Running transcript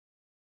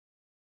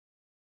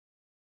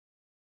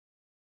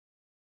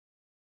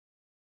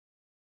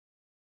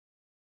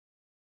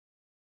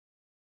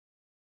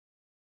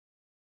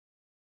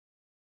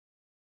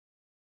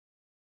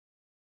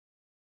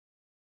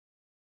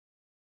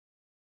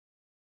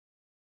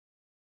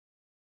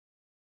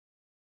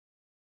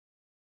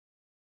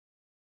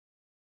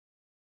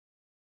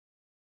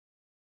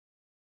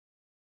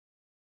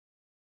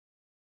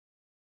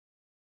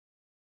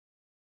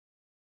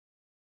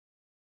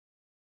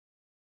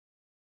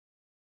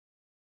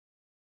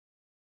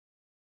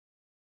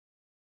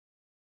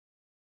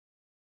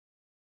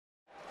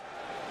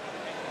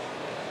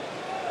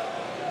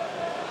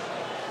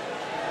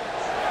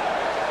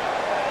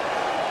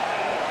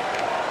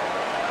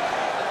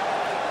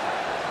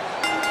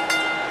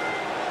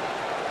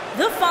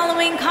The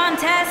following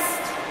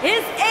contest is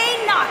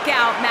a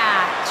knockout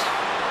match.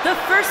 The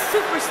first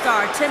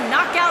superstar to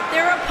knock out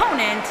their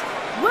opponent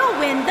will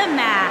win the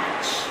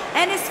match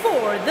and is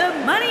for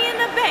the Money in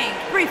the Bank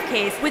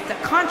briefcase with the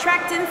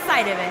contract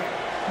inside of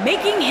it.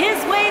 Making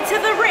his way to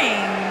the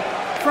ring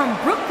from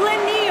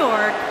Brooklyn, New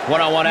York.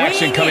 One-on-one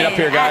action coming up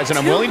here, guys, and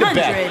I'm willing to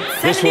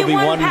bet this will be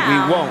one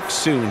we won't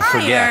soon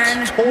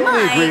forget.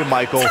 Totally agree,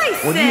 Michael.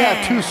 Tyson. When you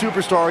have two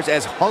superstars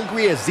as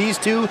hungry as these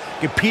two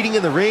competing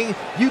in the ring,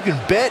 you can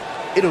bet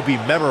it'll be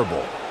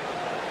memorable.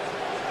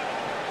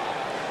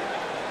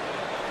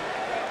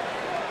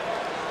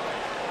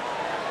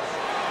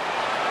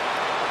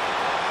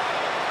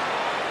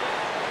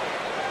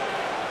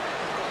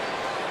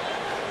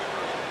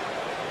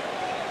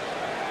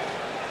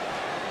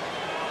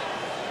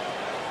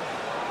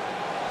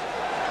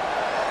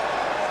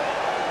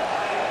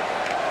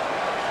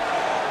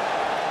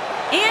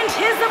 And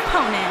his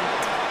opponent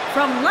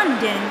from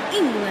London,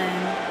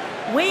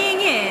 England,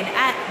 weighing in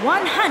at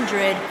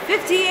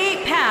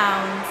 158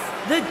 pounds,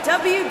 the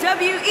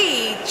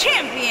WWE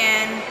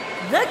Champion,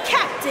 the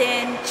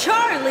Captain,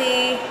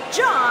 Charlie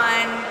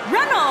John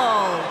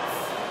Reynolds.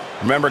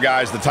 Remember,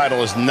 guys, the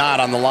title is not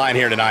on the line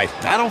here tonight.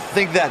 I don't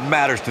think that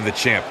matters to the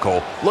champ,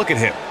 Cole. Look at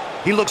him.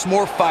 He looks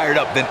more fired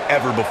up than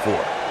ever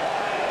before.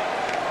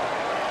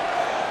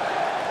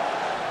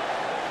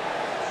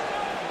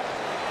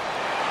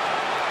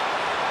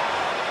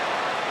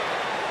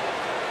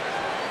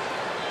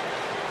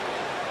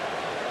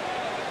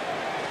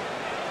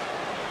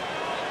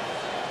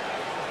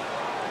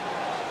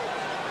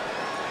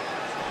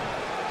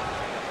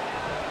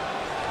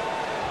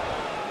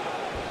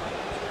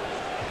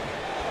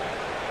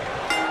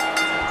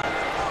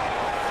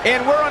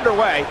 And we're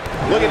underway.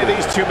 Looking at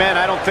these two men,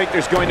 I don't think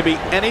there's going to be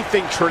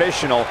anything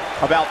traditional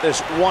about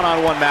this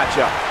one-on-one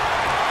matchup.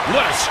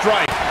 What a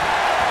strike.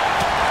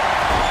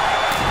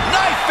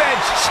 Knife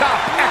edge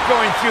chop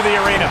echoing through the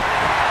arena.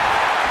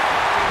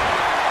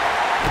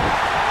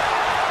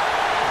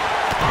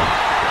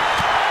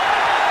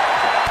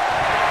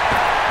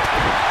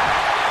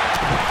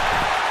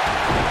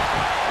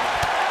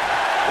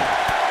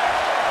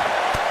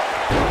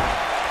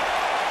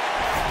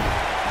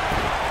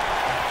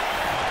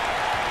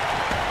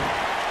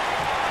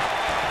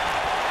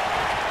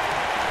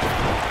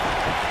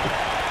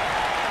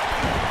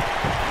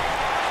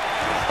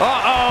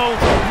 Uh-oh,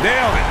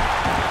 nailed it.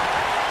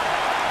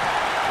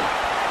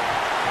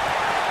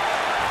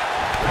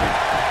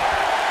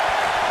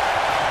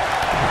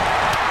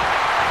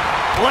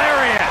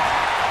 Lariat.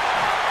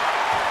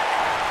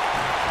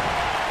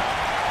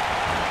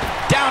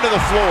 Down to the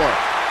floor.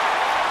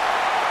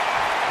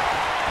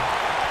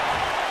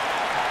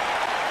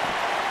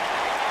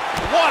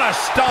 What a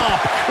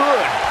stomp.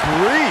 Good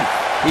grief.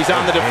 He's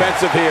on the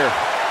defensive here.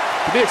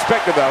 To be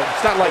expected, though.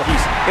 It's not like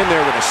he's in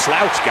there with a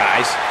slouch,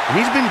 guys.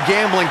 He's been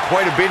gambling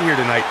quite a bit here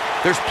tonight.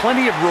 There's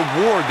plenty of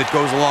reward that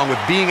goes along with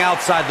being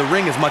outside the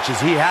ring as much as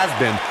he has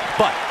been,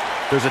 but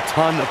there's a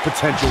ton of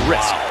potential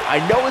risk. I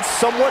know it's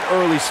somewhat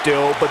early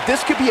still, but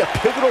this could be a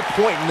pivotal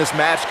point in this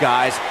match,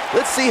 guys.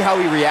 Let's see how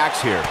he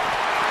reacts here.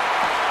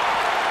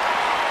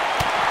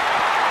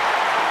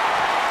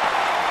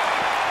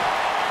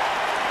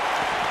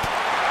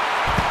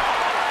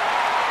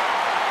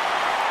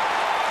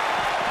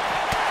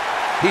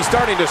 He's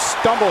starting to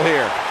stumble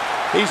here.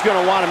 He's going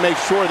to want to make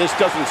sure this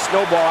doesn't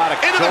snowball out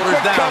of Into the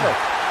quick down. cover.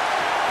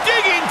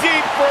 Digging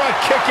deep for a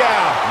kick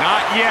out.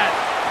 Not yet.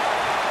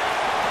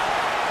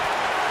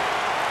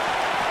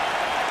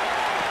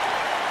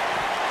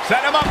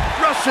 Set him up.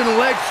 Russian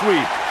leg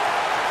sweep.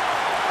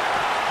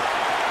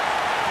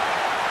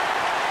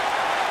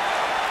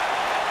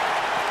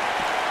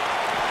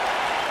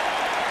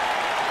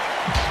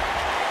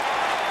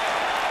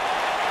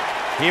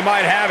 He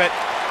might have it.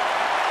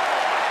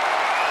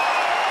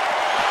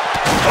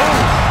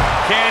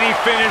 Can he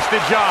finish the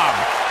job?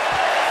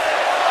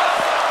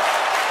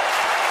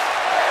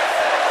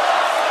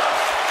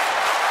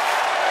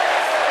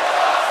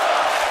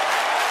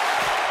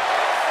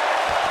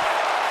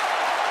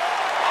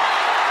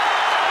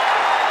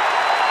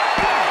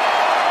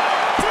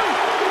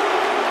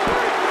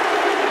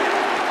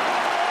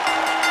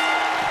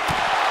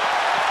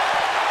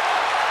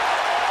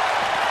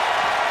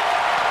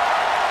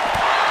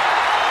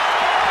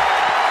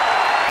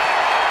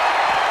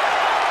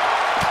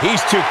 He's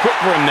too quick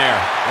for him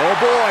there. Oh,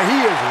 boy,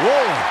 he is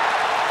rolling.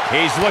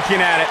 He's looking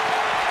at it.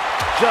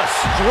 Just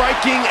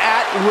striking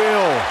at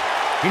will.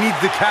 He needs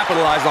to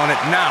capitalize on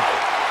it now.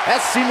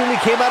 That seemingly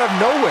came out of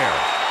nowhere.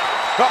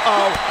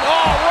 Uh-oh.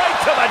 Oh, right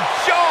to the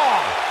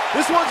jaw.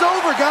 This one's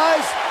over,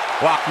 guys.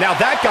 Wow, now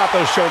that got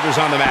those shoulders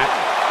on the mat.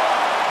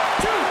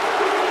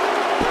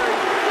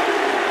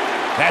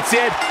 That's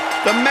it.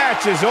 The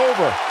match is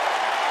over.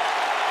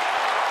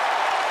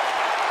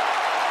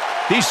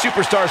 These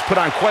superstars put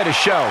on quite a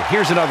show.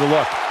 Here's another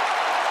look.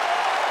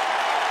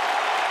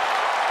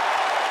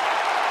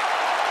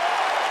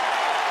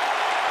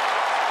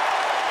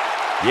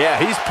 Yeah,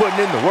 he's putting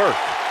in the work.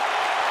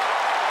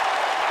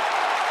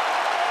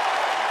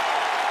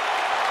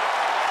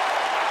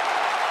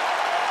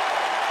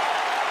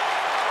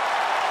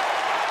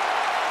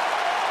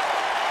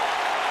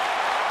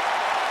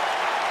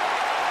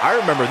 I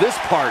remember this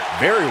part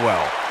very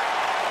well.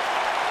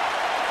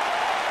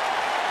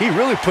 He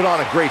really put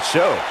on a great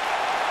show.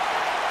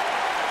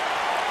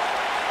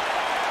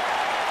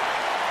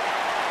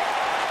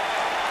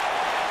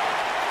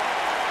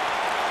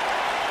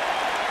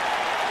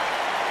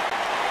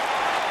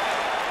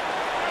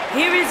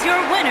 Here is your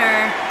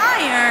winner,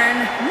 Iron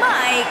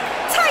Mike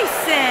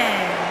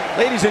Tyson.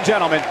 Ladies and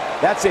gentlemen,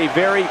 that's a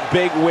very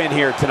big win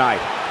here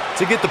tonight.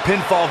 To get the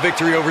pinfall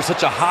victory over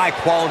such a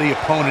high-quality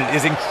opponent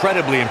is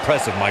incredibly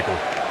impressive, Michael.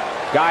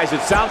 Guys,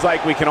 it sounds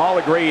like we can all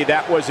agree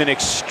that was an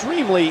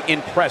extremely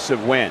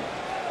impressive win.